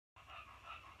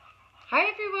Hi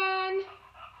everyone.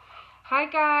 Hi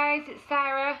guys, it's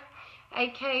Sarah,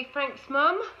 aka Frank's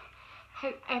mum.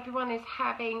 Hope everyone is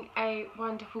having a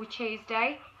wonderful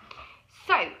Tuesday.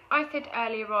 So, I said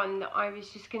earlier on that I was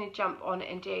just going to jump on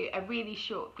and do a really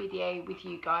short video with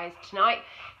you guys tonight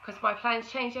because my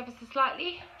plans changed ever so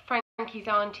slightly. Frankie's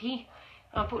auntie,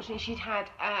 unfortunately she'd had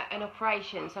an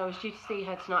operation, so I was due to see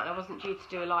her tonight and I wasn't due to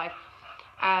do a live.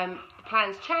 The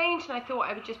plans changed and I thought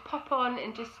I would just pop on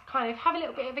and just kind of have a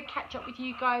little bit of a catch up with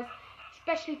you guys,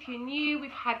 especially if you're new.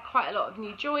 We've had quite a lot of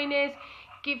new joiners.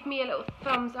 Give me a little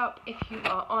thumbs up if you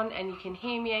are on and you can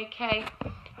hear me okay,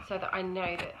 so that I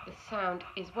know that the sound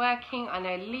is working. I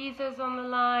know Lisa's on the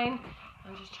line.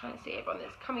 I'm just trying to see everyone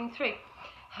that's coming through.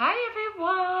 Hi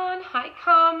everyone. Hi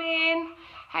Carmen.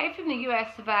 Hey from the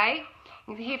US of A.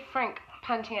 You can hear Frank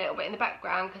panting a little bit in the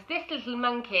background because this little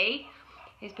monkey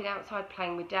has been outside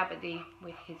playing with Dabby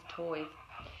with his toys.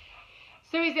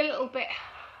 So he's a little bit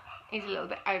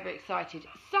overexcited.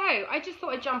 So I just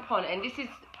thought I'd jump on, and this is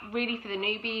really for the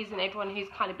newbies and everyone who's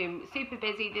kind of been super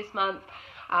busy this month,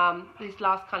 this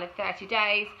last kind of 30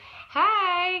 days.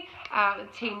 Hey, the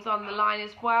team's on the line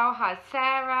as well. Hi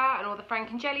Sarah and all the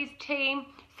Frank and Jelly's team.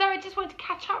 So I just wanted to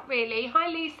catch up really. Hi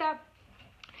Lisa.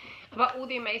 About all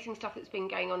the amazing stuff that's been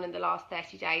going on in the last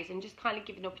 30 days, and just kind of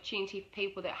give an opportunity for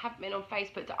people that haven't been on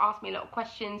Facebook to ask me a lot of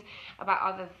questions about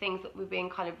other things that we've been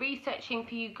kind of researching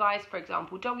for you guys, for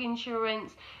example dog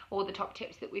insurance, or the top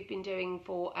tips that we've been doing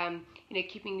for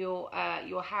keeping your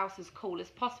house as cool as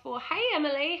possible. Hey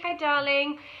Emily, hey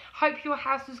darling, hope your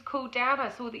house has cooled down. I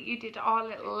saw that you did our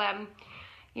little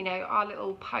our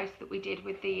little post that we did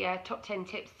with the top 10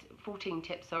 tips, 14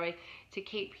 tips, sorry, to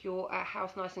keep your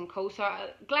house nice and cool. So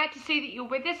glad to see that you're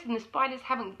with us and the spiders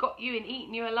haven't got you and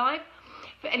eaten you alive.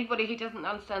 For anybody who doesn't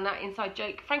understand that inside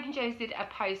joke, Frank and Joe's did a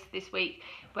post this week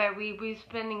where we were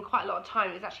spending quite a lot of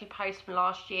time. It was actually a post from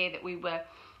last year that we were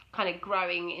kind of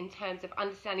growing in terms of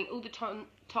understanding all the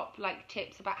top like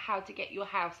tips about how to get your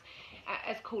house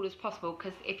as cool as possible,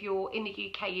 because if you're in the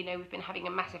UK, you know we've been having a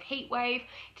massive heat wave.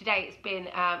 Today it's been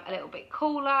a little bit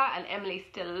cooler and Emily's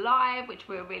still alive, which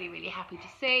we're really happy to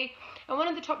see. And one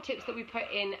of the top tips that we put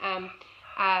in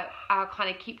our kind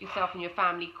of keep yourself and your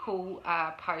family cool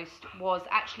post was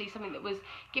actually something that was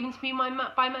given to me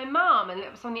by my mum, and it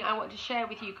was something I want to share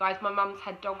with you guys. My mum's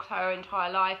had dogs her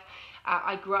entire life.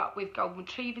 I grew up with golden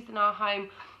retrievers in our home,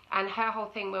 and her whole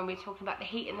thing when we were talking about the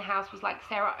heat in the house was like,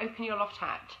 Sarah, open your loft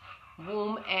hatch,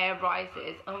 warm air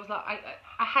rises. I was like,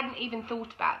 I hadn't even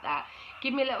thought about that.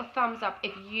 Give me a little thumbs up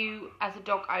if you as a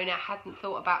dog owner hadn't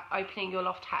thought about opening your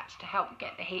loft hatch to help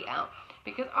get the heat out,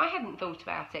 because I hadn't thought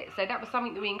about it. So that was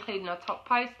something that we included in our top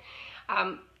post.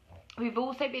 We've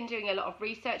also been doing a lot of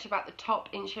research about the top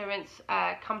insurance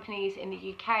companies in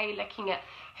the UK, looking at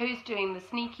who's doing the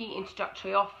sneaky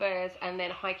introductory offers and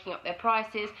then hiking up their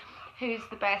prices, who's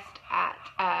the best at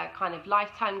kind of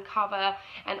lifetime cover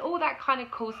and all that kind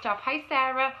of cool stuff. Hey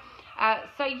Sarah.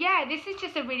 So yeah, this is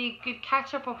just a really good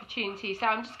catch-up opportunity. So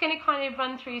I'm just going to kind of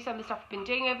run through some of the stuff I've been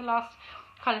doing over the last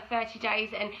kind of 30 days,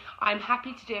 and I'm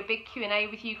happy to do a big Q&A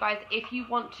with you guys if you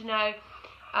want to know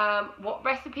what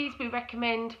recipes we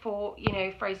recommend for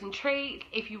frozen treats.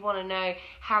 If you want to know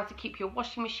how to keep your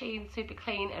washing machine super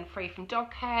clean and free from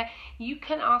dog hair, you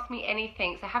can ask me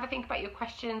anything. So have a think about your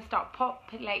questions, start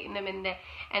populating them in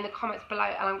the comments below,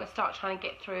 and I'm going to start trying to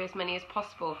get through as many as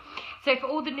possible. So for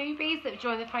all the newbies that have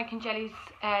joined the Frank and Jelly's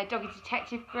Doggy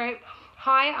Detective group,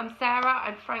 hi, I'm Sarah,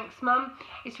 I'm Frank's mum.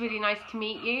 It's really nice to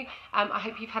meet you. I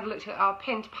hope you've had a look at our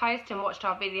pinned post and watched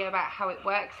our video about how it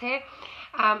works here.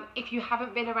 If you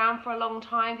haven't been around for a long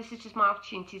time, this is just my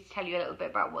opportunity to tell you a little bit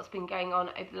about what's been going on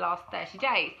over the last 30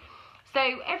 days.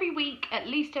 So every week, at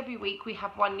least every week, we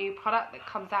have one new product that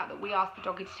comes out that we ask the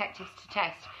Doggy Detectives to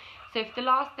test. So for the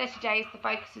last 30 days, the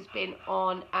focus has been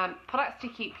on products to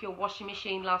keep your washing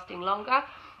machine lasting longer.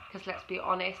 Because let's be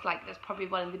honest, like that's probably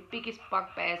one of the biggest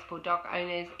bugbears for dog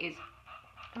owners, is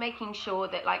making sure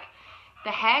that like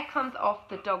the hair comes off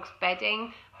the dog's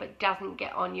bedding but doesn't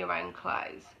get on your own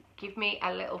clothes. Give me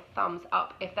a little thumbs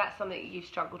up if that's something you've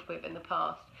struggled with in the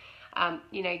past.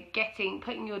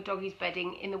 Putting your doggy's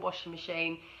bedding in the washing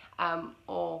machine, and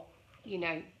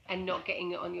not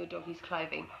getting it on your doggy's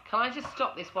clothing. Can I just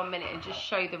stop this 1 minute and just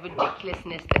show the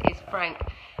ridiculousness that is Frank,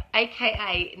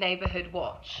 aka Neighbourhood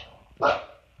Watch?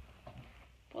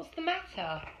 What's the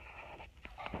matter?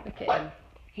 Look at him.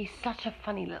 He's such a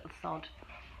funny little sod.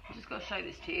 I've just got to show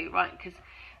this to you, right? Because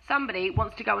somebody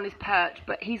wants to go on his perch,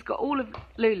 but he's got all of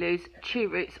Lulu's chew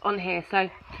roots on here. So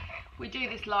we do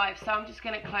this live, so I'm just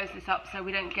going to close this up so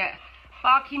we don't get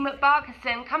Barky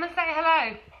McBarkerson. Come and say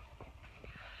hello.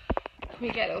 Let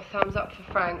me get a little thumbs up for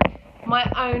Frank.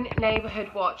 My own neighbourhood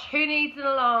watch. Who needs an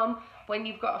alarm when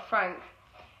you've got a Frank?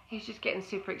 He's just getting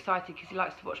super excited because he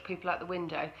likes to watch people out the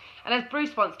window. And as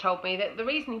Bruce once told me, that the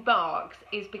reason he barks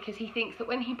is because he thinks that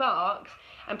when he barks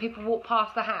and people walk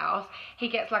past the house, he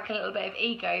gets like a little bit of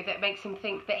ego that makes him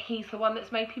think that he's the one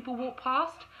that's made people walk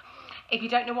past. If you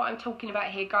don't know what I'm talking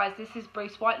about here, guys, this is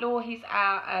Bruce Whitelaw. He's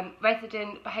our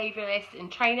resident behaviouralist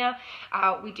and trainer.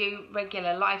 We do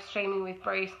regular live streaming with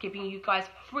Bruce, giving you guys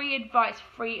free advice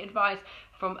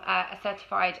from a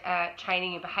certified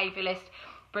training and behaviouralist.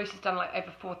 Bruce has done like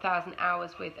over 4,000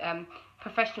 hours with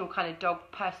professional kind of dog,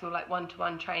 personal like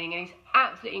one-to-one training, and he's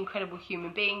absolutely incredible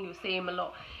human being. You'll see him a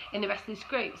lot in the rest of this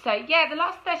group. So yeah, the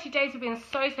last 30 days have been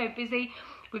so busy.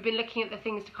 We've been looking at the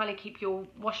things to kind of keep your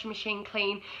washing machine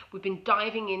clean. We've been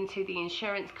diving into the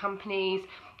insurance companies,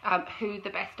 who the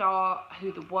best are,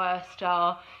 who the worst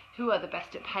are, who are the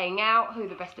best at paying out, who are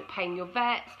the best at paying your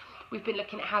vets. We've been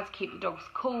looking at how to keep the dogs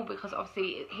cool, because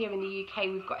obviously here in the UK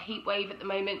we've got a heat wave at the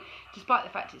moment. Despite the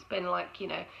fact it's been like, you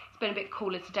know, it's been a bit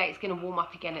cooler today, it's going to warm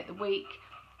up again at the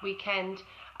weekend.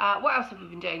 What else have we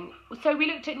been doing? So we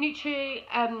looked at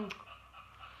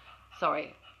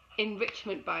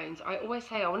enrichment bones. I always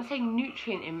say, I want to say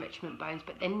nutrient enrichment bones,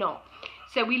 but they're not.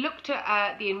 So we looked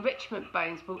at the enrichment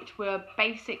bones, which were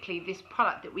basically this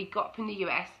product that we got from the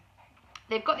US.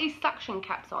 They've got these suction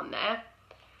caps on there.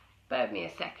 Bear with me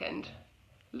a second.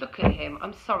 Look at him.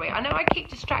 I'm sorry. I know I keep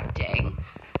distracting,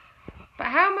 but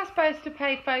how am I supposed to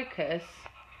pay focus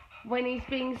when he's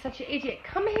being such an idiot?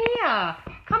 Come here.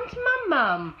 Come to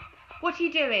Mum. What are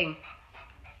you doing?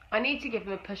 I need to give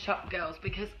him a push-up, girls,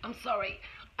 because I'm sorry.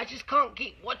 I just can't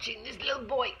keep watching this little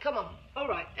boy. Come on. All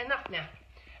right, enough now.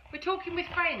 We're talking with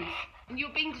friends, and you're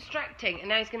being distracting, and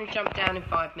now he's going to jump down in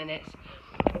 5 minutes.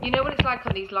 You know what it's like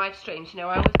on these live streams. You know,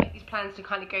 I always make these plans to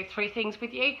kind of go through things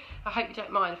with you. I hope you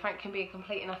don't mind. Frank can be a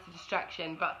complete and utter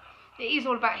distraction, but it is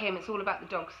all about him. It's all about the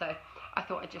dog, so I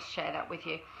thought I'd just share that with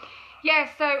you. Yeah,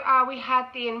 so we had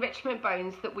the enrichment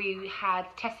bones that we had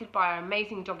tested by our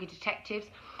amazing doggy detectives.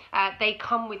 They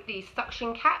come with these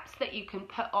suction caps that you can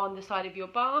put on the side of your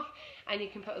bath and you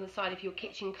can put on the side of your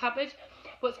kitchen cupboard.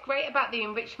 What's great about the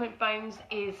enrichment bones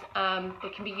is they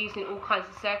can be used in all kinds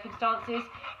of circumstances,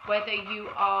 whether you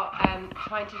are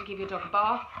trying to give your dog a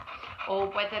bath, or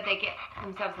whether they get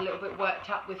themselves a little bit worked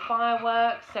up with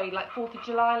fireworks. So like 4th of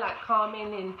July, like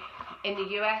Carmen in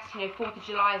the US, you know, 4th of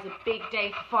July is a big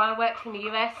day for fireworks in the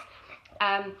US.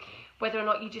 Whether or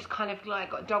not you just kind of like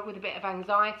got a dog with a bit of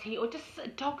anxiety, or just a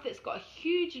dog that's got a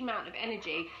huge amount of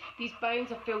energy, these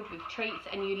bones are filled with treats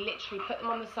and you literally put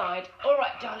them on the side. All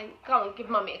right, darling, come on, give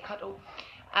mummy a cuddle.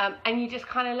 And you just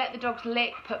kind of let the dogs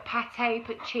lick, put pate,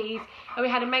 put cheese. And we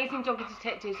had amazing dog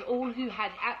detectives, all who had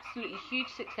absolutely huge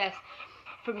success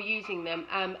from using them.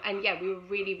 And yeah, we were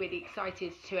really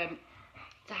excited to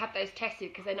have those tested,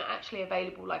 because they're not actually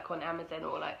available like on Amazon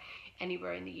or like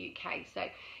anywhere in the UK. So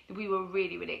we were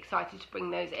really excited to bring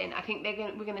those in. I think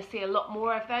we're going to see a lot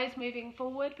more of those moving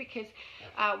forward, because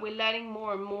we're learning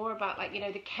more and more about, like, you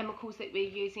know, the chemicals that we're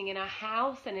using in our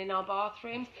house and in our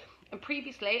bathrooms. And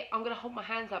previously, I'm going to hold my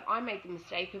hands up, I made the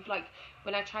mistake of, like,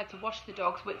 when I tried to wash the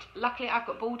dogs, which luckily I've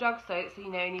got bulldogs, so it's,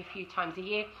 you know, only a few times a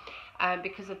year,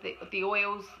 because of the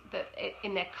oils that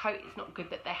in their coat. It's not good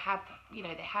that they have, you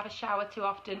know, they have a shower too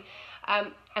often.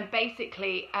 And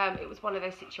basically, it was one of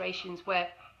those situations where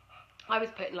I was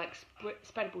putting like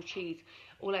spreadable cheese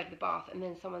all over the bath, and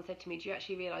then someone said to me, do you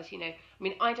actually realise, you know, I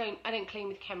mean, I don't clean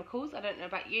with chemicals. I don't know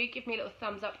about you. Give me a little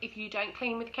thumbs up if you don't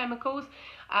clean with chemicals,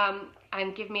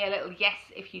 and give me a little yes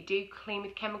if you do clean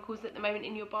with chemicals at the moment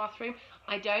in your bathroom.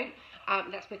 I don't.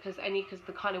 That's because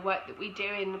the kind of work that we do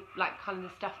in, like, kind of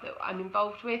the stuff that I'm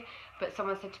involved with. But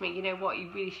someone said to me, you know what,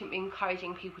 you really shouldn't be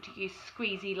encouraging people to use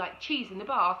squeezy like cheese in the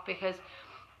bath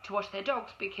to wash their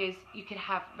dogs, because you could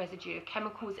have residue of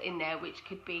chemicals in there which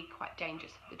could be quite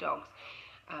dangerous for the dogs.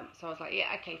 So I was like,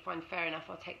 yeah, okay, fine, fair enough,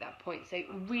 I'll take that point. So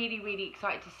really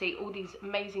excited to see all these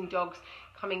amazing dogs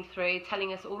coming through,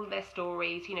 telling us all of their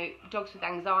stories, you know, dogs with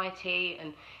anxiety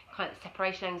and kind of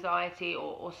separation anxiety,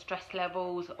 or stress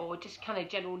levels, or just kind of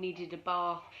general needed a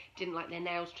bath, didn't like their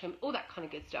nails trimmed, all that kind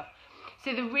of good stuff.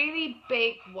 So the really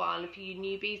big one for you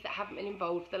newbies that haven't been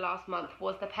involved for the last month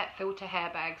was the pet filter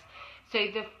hair bags. So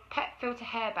the pet filter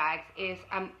hair bags is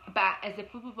a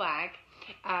zippable bag.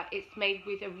 It's made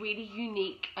with a really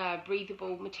unique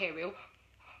breathable material.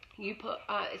 You put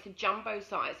it's a jumbo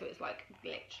size, so it's like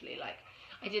literally like,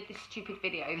 I did this stupid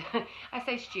video. I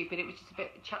say stupid, it was just a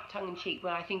bit tongue-in-cheek,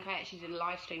 when I think I actually did a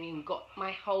live streaming and got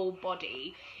my whole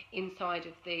body inside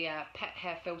of the pet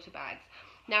hair filter bags.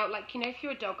 Now, like, you know, if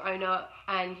you're a dog owner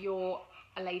and you're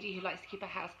a lady who likes to keep her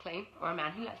house clean, or a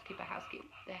man who likes to keep their house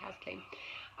clean,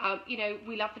 You know,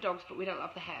 we love the dogs, but we don't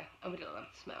love the hair, and we don't love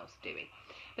the smells, do we?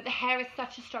 But the hair is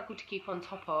such a struggle to keep on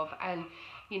top of, and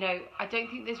you know, I don't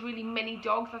think there's really many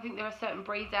dogs. I think there are certain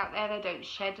breeds out there that don't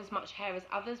shed as much hair as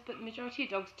others, but the majority of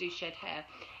dogs do shed hair.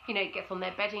 You know, it gets on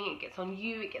their bedding, it gets on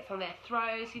you, it gets on their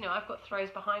throws. You know, I've got throws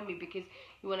behind me because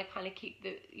you want to kind of keep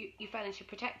your furniture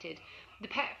protected. The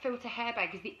Pet Filter hair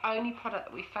bag is the only product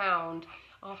that we found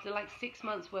after like 6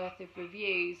 months worth of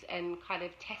reviews and kind of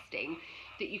testing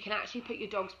that you can actually put your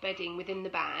dog's bedding within the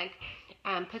bag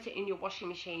and put it in your washing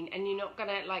machine, and you're not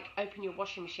gonna like open your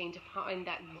washing machine to find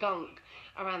that gunk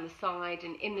around the side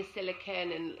and in the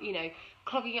silicone, and you know,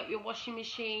 clogging up your washing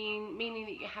machine, meaning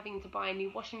that you're having to buy a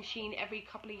new washing machine every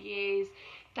couple of years.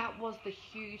 That was the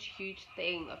huge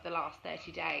thing of the last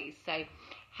 30 days. So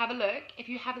have a look. If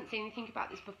you haven't seen anything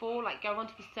about this before, like go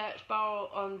onto the search bar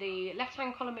on the left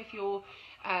hand column if you're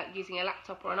using a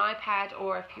laptop or an iPad,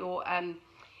 or if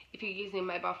you're using a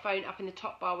mobile phone, up in the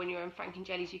top bar when you're in Frank and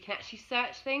Jelly's, you can actually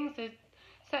search things. So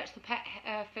search the pet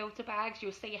filter bags.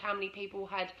 You'll see how many people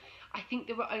had, I think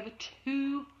there were over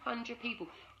 200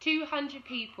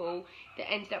 people that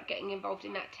ended up getting involved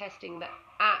in that testing that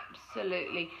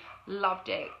absolutely loved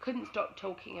it, couldn't stop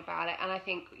talking about it. And I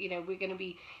think, you know, we're going to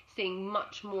be seeing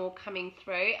much more coming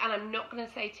through, and I'm not going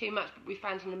to say too much, but we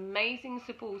found an amazing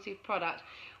supportive product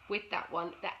with that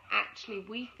one that actually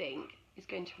we think is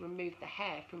going to remove the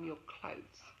hair from your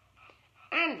clothes,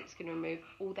 and it's going to remove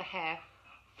all the hair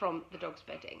from the dog's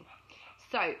bedding.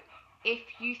 So if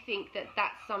you think that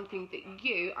that's something that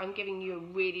I'm giving you a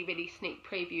really sneak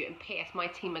preview, and PS, my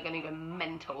team are going to go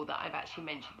mental that I've actually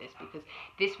mentioned this, because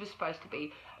this was supposed to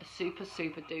be a super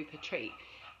duper treat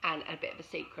and a bit of a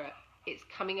secret. It's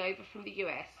coming over from the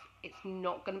US. It's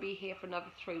not going to be here for another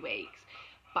 3 weeks.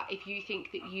 But if you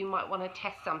think that you might want to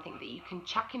test something that you can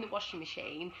chuck in the washing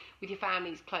machine with your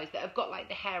family's clothes that have got like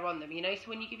the hair on them, you know, so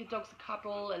when you give your dogs a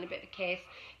cuddle and a bit of a kiss,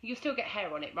 you'll still get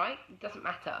hair on it, right? It doesn't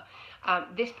matter.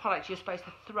 This product you're supposed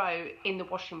to throw in the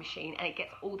washing machine and it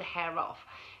gets all the hair off.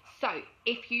 So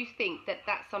if you think that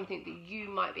that's something that you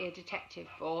might be a detective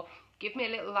for, give me a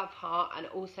little love heart, and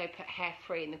also put hair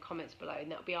free in the comments below, and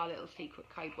that'll be our little secret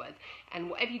code word. And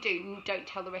whatever you do, don't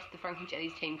tell the rest of the Frank and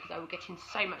Jelly's team, because I will get in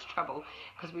so much trouble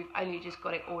because we've only just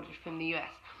got it ordered from the US.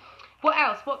 What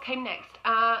else? What came next?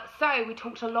 So we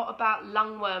talked a lot about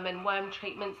lungworm and worm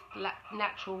treatments,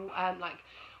 natural like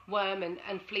worm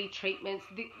and flea treatments.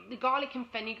 The garlic and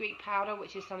fenugreek powder,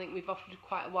 which is something we've offered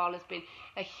quite a while, has been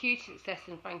a huge success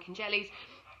in Frank and Jelly's.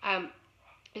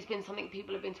 It's been something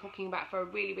people have been talking about for a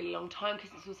really long time,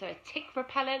 because it's also a tick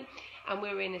repellent, and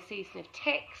we're in a season of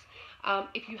ticks.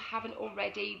 If you haven't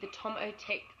already, the Tomo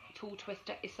Tick Tool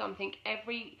Twister is something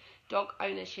every dog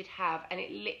owner should have, and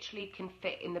it literally can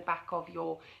fit in the back of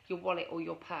your wallet or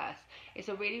your purse. It's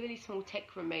a really small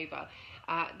tick remover.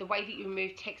 The way that you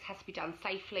remove ticks has to be done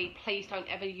safely. Please don't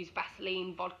ever use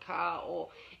Vaseline, vodka, or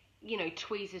you know,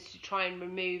 tweezers to try and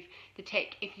remove the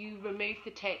tick. If you remove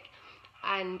the tick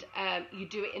and you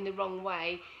do it in the wrong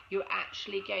way, you're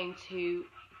actually going to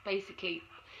basically,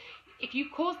 if you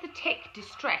cause the tick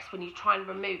distress when you try and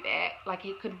remove it, like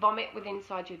it could vomit within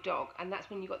inside your dog, and that's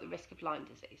when you've got the risk of Lyme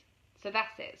disease. So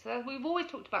that's it. So we've always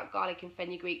talked about garlic and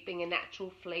fenugreek being a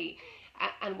natural flea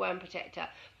and worm protector,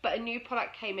 but a new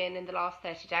product came in the last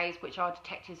 30 days, which our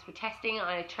detectives were testing.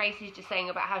 I know Tracy's just saying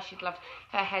about how she'd love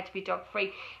her hair to be dog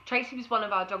free. Tracy was one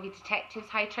of our doggy detectives,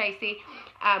 hi Tracy,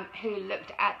 who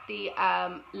looked at the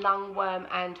lungworm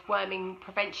and worming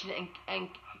prevention and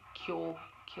cure.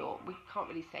 We can't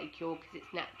really say cure because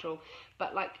it's natural,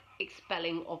 but like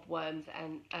expelling of worms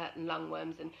and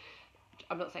lungworms. And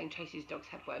I'm not saying Tracy's dogs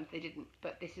had worms, they didn't,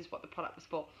 but this is what the product was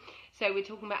for. So we're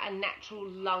talking about a natural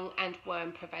lungworm and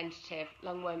worm preventative.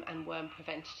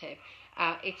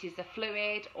 It is a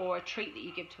fluid or a treat that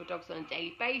you give to a dog on a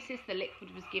daily basis. The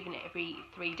liquid was given every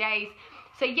 3 days.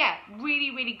 So yeah,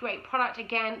 really great product.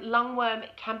 Again, lungworm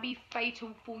can be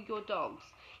fatal for your dogs.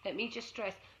 Let me just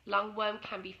stress, lungworm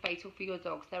can be fatal for your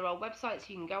dogs. There are websites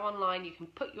you can go online, you can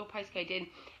put your postcode in,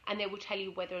 and they will tell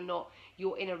you whether or not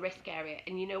you're in a risk area.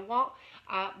 And you know what?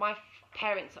 My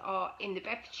parents are in the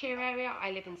Bedfordshire area.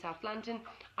 I live in South London.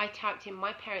 I typed in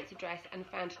my parents' address and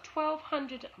found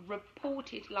 1,200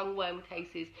 reported lungworm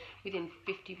cases within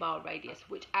 50-mile radius,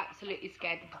 which absolutely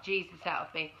scared the Jesus out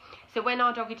of me. So when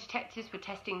our doggy detectives were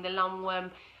testing the lungworm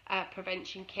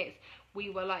prevention kits, we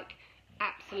were like,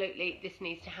 absolutely, this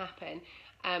needs to happen.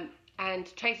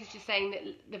 And Tracy's just saying that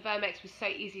the Vermex was so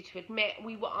easy to admit.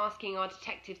 We were asking our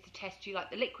detectives to test, do you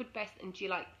like the liquid best, and do you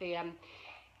like the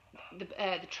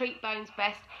treat bones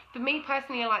best? For me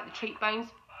personally, I like the treat bones.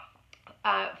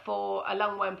 for a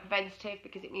lungworm preventative,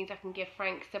 because it means I can give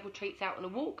Frank several treats out on a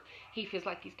walk. He feels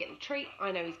like he's getting a treat.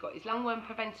 I know he's got his lungworm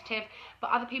preventative, but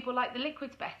other people like the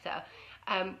liquids better.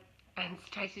 And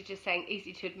Tracy's just saying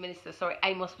easy to administer. Sorry,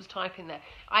 Amos was typing there.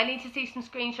 I need to see some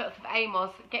screenshots of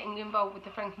Amos getting involved with the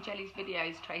Frank and Jelly's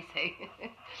videos, Tracy.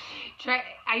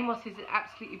 Amos is an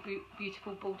absolutely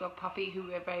beautiful bulldog puppy who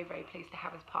we're very, very pleased to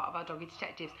have as part of our doggy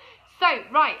detectives. So,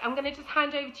 right, I'm going to just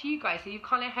hand over to you guys. So you've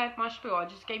kind of heard my spiel. I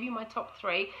just gave you my top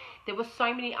 3. There were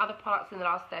so many other products in the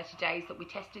last 30 days that we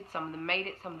tested. Some of them made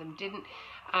it, some of them didn't.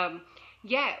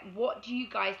 Yeah, what do you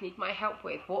guys need my help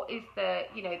with? What is the,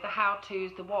 you know, the how-tos,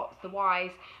 the whats, the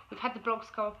whys? We've had the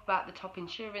blogs go up about the top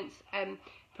insurance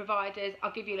providers.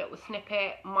 I'll give you a little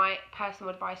snippet. My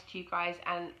personal advice to you guys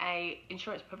and a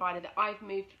insurance provider that I've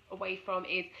moved away from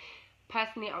is,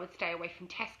 personally, I would stay away from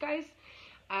Tesco's.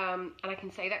 And I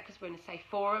can say that because we're in a safe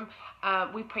forum.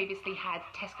 We previously had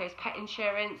Tesco's pet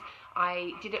insurance.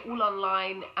 I did it all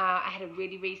online. I had a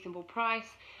really reasonable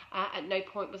price. At no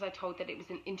point was I told that it was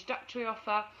an introductory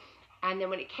offer. And then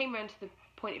when it came around to the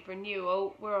point of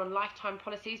renewal, we're on lifetime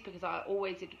policies, because I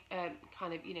always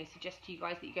kind of, you know, suggest to you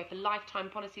guys that you go for lifetime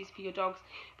policies for your dogs,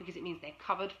 because it means they're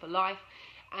covered for life.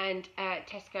 And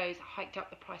Tesco's hiked up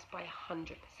the price by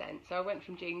 100%. So I went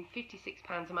from doing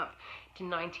 £56 a month to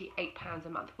 £98 a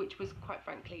month, which was quite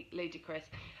frankly ludicrous.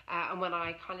 And when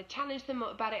I kind of challenged them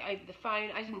about it over the phone,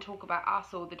 I didn't talk about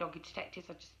us or the doggy detectives,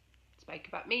 I just spoke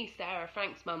about me, Sarah,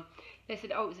 Frank's mum. They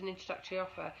said, oh, it was an introductory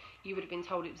offer. You would have been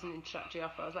told it was an introductory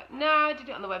offer. I was like, no, I did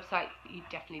it on the website. You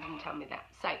definitely didn't tell me that.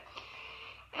 So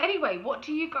anyway, what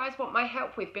do you guys want my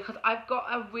help with? Because I've got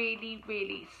a really,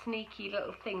 really sneaky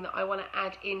little thing that I want to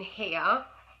add in here,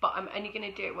 but I'm only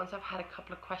going to do it once I've had a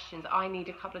couple of questions. I need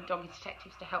a couple of doggy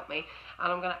detectives to help me,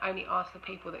 and I'm going to only ask the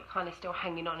people that kind of still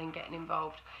hanging on and getting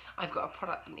involved. I've got a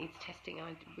product that needs testing, and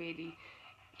I really,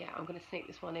 yeah, I'm going to sneak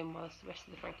this one in whilst the rest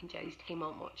of the Frank and Jelly's team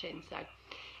aren't watching. So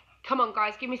come on,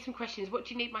 guys, give me some questions. What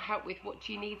do you need my help with? What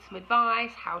do you need some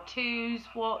advice? How-tos?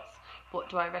 What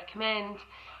do I recommend?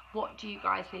 What do you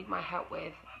guys need my help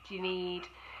with? Do you need...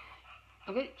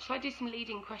 Shall I do some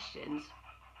leading questions?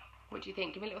 What do you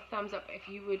think? Give me a little thumbs up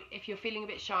if you're feeling a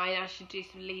bit shy and I should do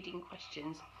some leading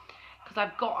questions. Because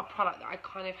I've got a product that I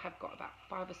kind of have got about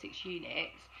 5 or 6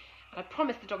 units. And I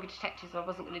promised the doggy detectives I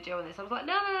wasn't going to do on this. I was like,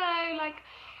 no, like...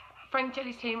 Frank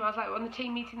Jelly's team, I was like on the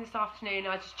team meeting this afternoon,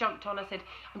 I just jumped on, I said,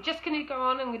 I'm just going to go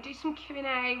on, I'm going to do some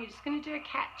Q&A, we're just going to do a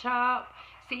catch up,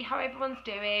 see how everyone's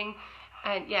doing.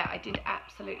 And yeah, I did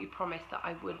absolutely promise that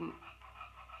I wouldn't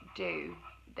do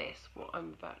this, what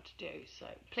I'm about to do. So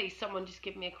please, someone just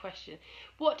give me a question.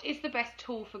 What is the best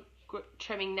tool for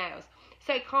trimming nails?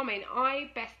 So Carmen, my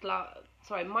best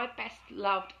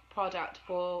loved product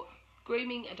for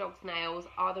grooming a dog's nails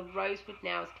are the rosewood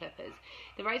nails clippers.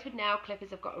 The rosewood nail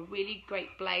clippers have got a really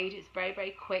great blade. It's very,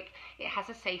 very quick. It has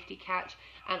a safety catch,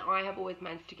 and I have always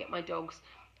managed to get my dog's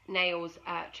nails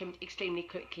trimmed extremely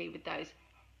quickly with those.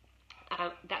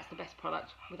 That's the best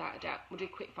product, without a doubt. We'll do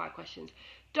quick fire questions.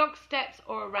 Dog steps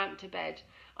or a ramp to bed?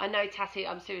 I know, Tatty,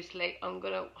 I'm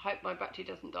going to hope my battery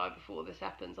doesn't die before this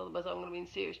happens, otherwise I'm going to be in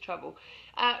serious trouble.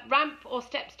 Ramp or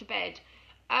steps to bed?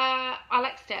 I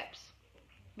like steps,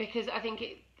 because I think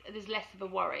there's less of a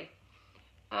worry.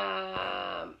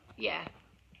 Yeah,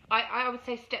 I would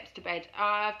say steps to bed.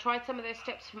 I've tried some of those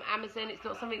steps from Amazon. It's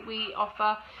not something we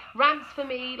offer. Ramps for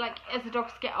me, like as the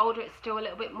dogs get older, it's still a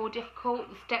little bit more difficult.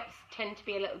 The steps tend to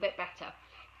be a little bit better.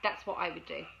 That's what I would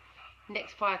do.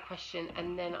 Next fire question,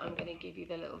 and then I'm going to give you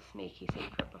the little sneaky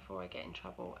secret before I get in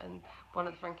trouble and one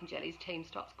of the Frank and Jelly's team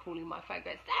starts calling my phone,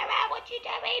 goes, Sarah, what you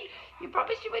doing? You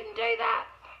promised you wouldn't do that.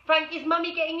 Frank, is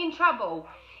Mummy getting in trouble?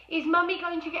 Is Mummy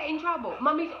going to get in trouble?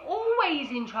 Mummy's always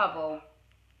in trouble.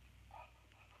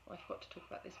 I forgot to talk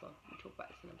about this one. We'll talk about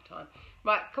this another time.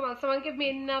 Right, come on, someone give me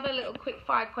another little quick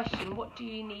fire question. What do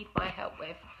you need my help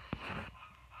with?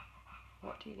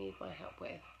 What do you need my help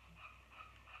with?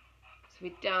 So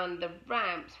we've done the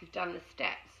ramps, we've done the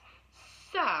steps.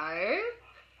 So,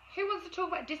 who wants to talk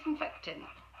about disinfectant?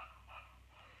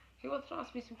 Who wants to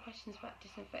ask me some questions about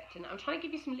disinfectant? I'm trying to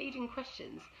give you some leading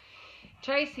questions.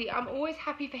 Tracy, I'm always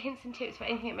happy for hints and tips for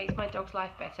anything that makes my dog's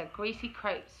life better. Greasy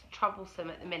coats, troublesome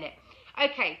at the minute.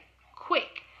 Okay,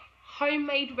 quick,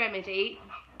 homemade remedy.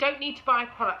 Don't need to buy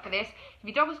a product for this. If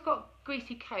your dog has got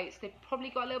greasy coats, they've probably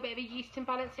got a little bit of a yeast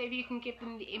imbalance, so if you can give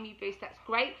them the Immu Boost, that's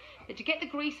great. But to get the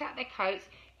grease out of their coats,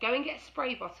 go and get a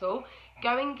spray bottle,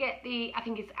 go and get the, I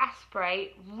think it's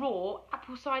Aspray, raw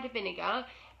apple cider vinegar,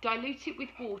 dilute it with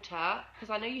water, because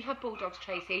I know you have bulldogs,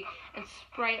 Tracy, and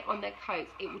spray it on their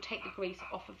coats. It will take the grease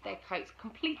off of their coats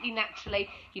completely naturally.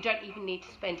 You don't even need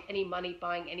to spend any money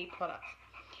buying any products.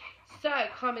 So,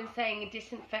 Carmen's saying a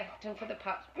disinfectant for the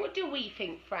pups. What do we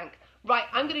think, Frank? Right,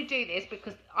 I'm going to do this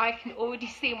because I can already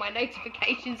see my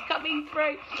notifications coming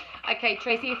through. Okay,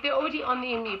 Tracy, if they're already on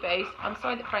the Immune Boost, I'm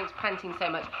sorry that Frank's panting so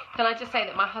much. Can I just say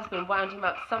that my husband wound him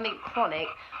up something chronic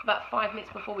about 5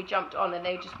 minutes before we jumped on, and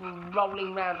they were just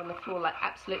rolling around on the floor like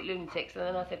absolute lunatics. And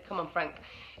then I said, come on, Frank,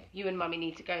 you and Mummy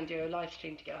need to go and do a live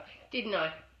stream together. Didn't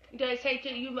I? Did I say to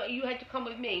you, you had to come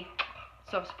with me?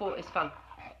 So sport is fun.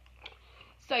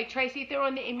 So, Tracy, if they're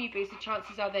on the Immune Boost, the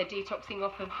chances are they're detoxing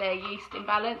off of their yeast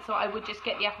imbalance. So I would just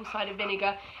get the apple cider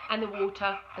vinegar and the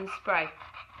water and spray.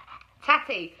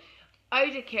 Tatty,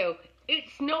 odour kill.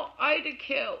 It's not odour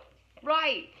kill.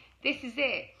 Right, this is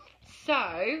it.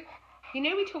 So, you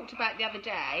know we talked about the other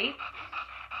day.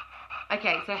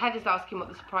 Okay, so Heather's asking what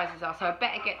the surprises are, so I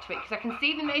better get to it because I can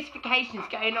see the notifications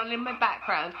going on in my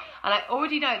background, and I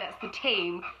already know that's the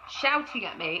team shouting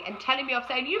at me and telling me off,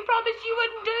 saying, you promised you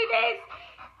wouldn't do this.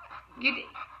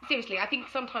 Seriously, I think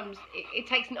sometimes it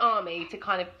takes an army to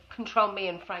kind of control me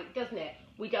and Frank, doesn't it?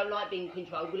 We don't like being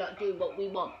controlled, we like doing what we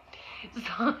want.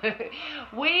 So,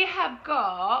 we have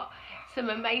got some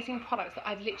amazing products that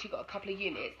I've literally got a couple of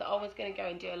units that I was going to go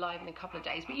and do a live in a couple of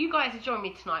days. But you guys are joining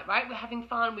me tonight, right? We're having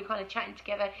fun, we're kind of chatting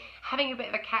together, having a bit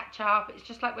of a catch up. It's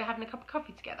just like we're having a cup of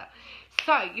coffee together.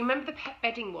 So, you remember the pet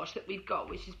bedding wash that we've got,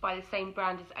 which is by the same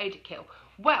brand as Odour Kill?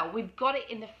 Well, we've got it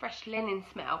in the fresh linen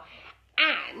smell.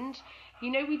 And,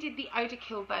 you know, we did the Odour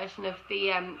Kill version of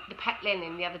the pet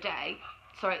linen the other day.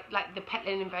 Sorry, like the pet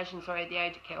linen version, sorry, the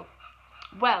Odour Kill.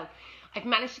 Well, I've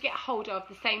managed to get hold of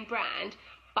the same brand,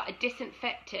 but a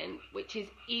disinfectant which is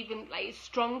even like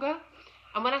stronger.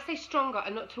 And when I say stronger,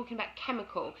 I'm not talking about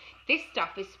chemical. This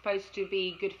stuff is supposed to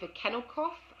be good for kennel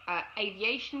cough,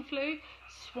 aviation flu,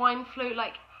 swine flu,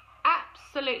 like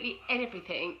absolutely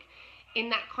everything in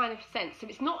that kind of sense. So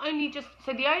it's not only just,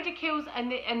 so the Odour Kills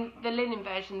and the linen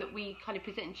version that we kind of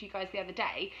presented to you guys the other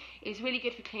day is really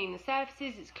good for cleaning the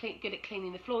surfaces. It's good at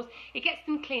cleaning the floors. It gets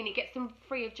them clean, it gets them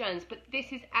free of germs, but this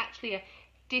is actually a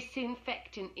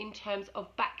disinfectant in terms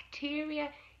of bacteria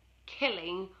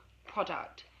killing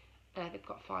product. They've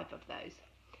got 5 of those.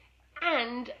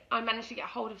 And I managed to get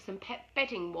hold of some pet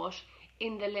bedding wash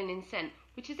in the linen scent,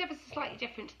 which is ever so slightly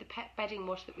different to the pet bedding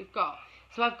wash that we've got.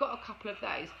 So I've got a couple of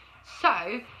those.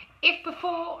 So if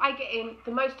before I get in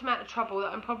the most amount of trouble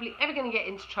that I'm probably ever going to get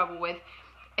into trouble with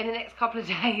in the next couple of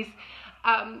days,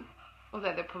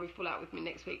 although they'll probably fall out with me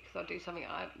next week because I'll do something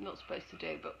I'm not supposed to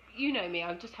do, but you know me,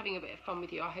 I'm just having a bit of fun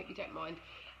with you. I hope you don't mind.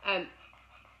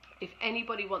 If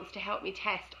anybody wants to help me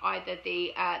test either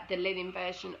the linen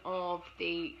version of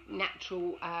the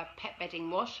natural pet bedding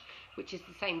wash, which is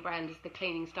the same brand as the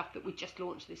cleaning stuff that we just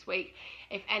launched this week.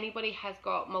 If anybody has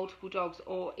got multiple dogs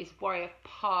or is worried of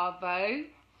parvo,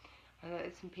 I know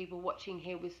there's some people watching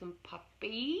here with some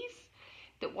puppies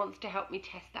that wants to help me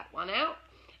test that one out.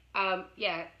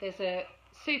 Yeah, there's a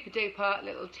super duper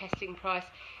little testing price.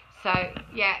 So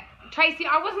yeah, Tracy,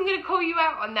 I wasn't going to call you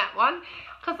out on that one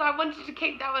because I wanted to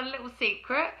keep that one a little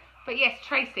secret. But yes,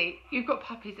 Tracy, you've got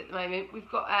puppies at the moment. We've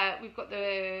got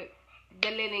the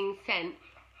linen scent,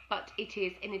 but it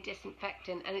is in a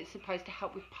disinfectant and it's supposed to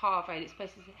help with parvo and it's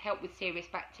supposed to help with serious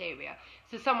bacteria.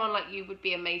 So someone like you would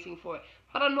be amazing for it.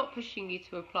 But I'm not pushing you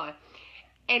to apply.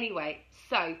 Anyway,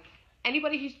 so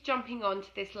anybody who's jumping on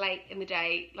to this late in the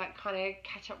day, like kind of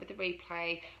catch up with the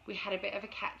replay, we had a bit of a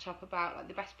catch up about like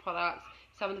the best products,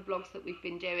 some of the blogs that we've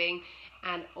been doing,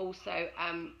 and also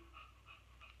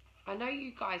I know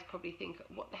you guys probably think,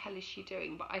 what the hell is she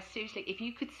doing? But I seriously, if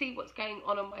you could see what's going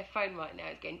on my phone right now,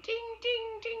 it's going ding,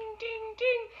 ding, ding, ding,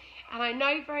 ding. And I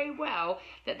know very well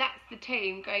that that's the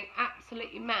team going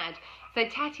absolutely mad. So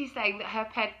Tatty's saying that her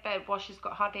pet bed wash has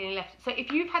got hardly any left. So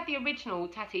if you've had the original,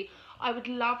 Tatty, I would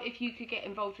love if you could get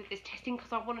involved with this testing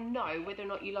because I want to know whether or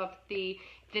not you love the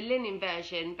linen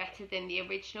version better than the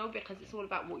original because it's all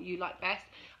about what you like best.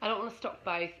 I don't want to stock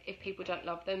both if people don't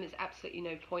love them. There's absolutely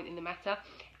no point in the matter.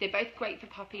 They're both great for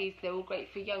puppies. They're all great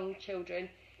for young children.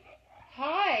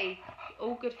 Hi!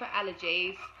 All good for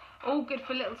allergies. All good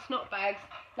for little snot bags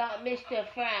like Mr.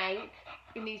 Frank,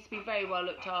 who needs to be very well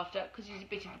looked after because he's a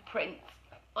bit of a prince.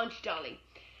 Aren't you, darling?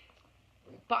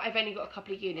 But I've only got a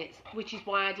couple of units, which is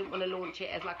why I didn't want to launch it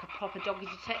as like a proper doggy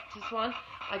detectives one.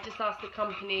 I just asked the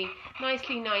company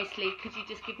nicely, could you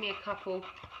just give me a couple?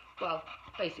 Well,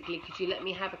 basically, could you let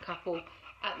me have a couple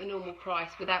at the normal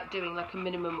price without doing like a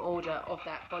minimum order of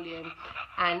that volume?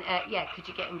 And yeah, could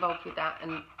you get involved with that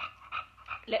and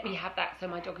let me have that so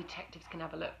my doggy detectives can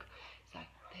have a look? So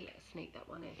they let us sneak that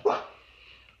one in.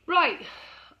 Right,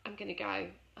 I'm going to go.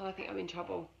 I think I'm in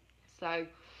trouble. So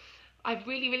I've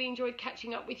really enjoyed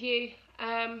catching up with you.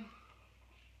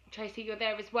 Tracy, you're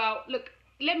there as well. Look,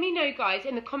 let me know, guys,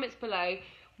 in the comments below,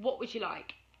 what would you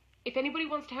like? If anybody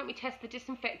wants to help me test the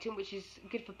disinfectant, which is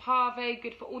good for parvo,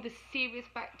 good for all the serious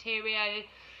bacteria,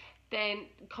 then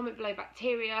comment below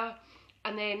bacteria.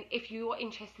 And then if you are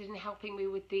interested in helping me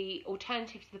with the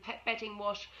alternative to the pet bedding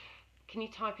wash, can you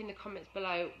type in the comments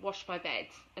below, wash my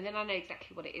beds? And then I know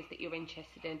exactly what it is that you're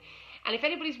interested in. And if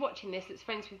anybody's watching this that's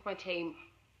friends with my team,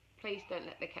 please don't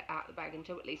let the cat out of the bag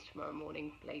until at least tomorrow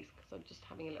morning, please, because I'm just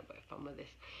having a little bit of fun with this.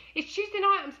 It's Tuesday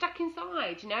night, I'm stuck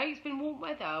inside, you know, it's been warm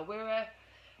weather.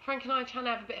 Frank and I are trying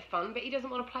to have a bit of fun, but he doesn't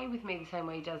want to play with me the same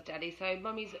way he does Daddy. So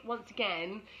Mummy's once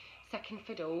again second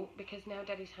fiddle, because now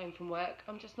Daddy's home from work,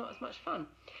 I'm just not as much fun.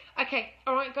 Okay,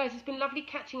 alright guys, it's been lovely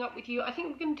catching up with you. I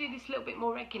think we're going to do this a little bit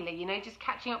more regularly, you know, just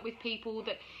catching up with people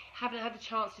that haven't had the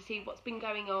chance to see what's been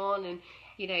going on, and,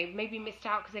 you know, maybe missed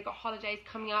out because they've got holidays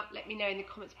coming up. Let me know in the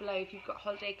comments below if you've got a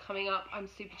holiday coming up. I'm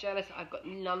super jealous. I've got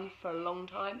none for a long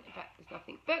time. In fact, there's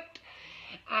nothing booked.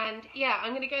 And yeah,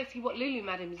 I'm going to go see what Lulu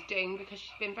Madam's doing, because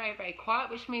she's been very, very quiet,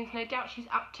 which means no doubt she's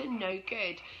up to no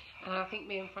good. And I think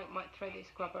me and Frank might throw this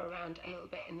grubber around a little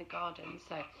bit in the garden.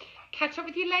 So catch up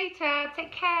with you later.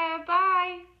 Take care. Bye.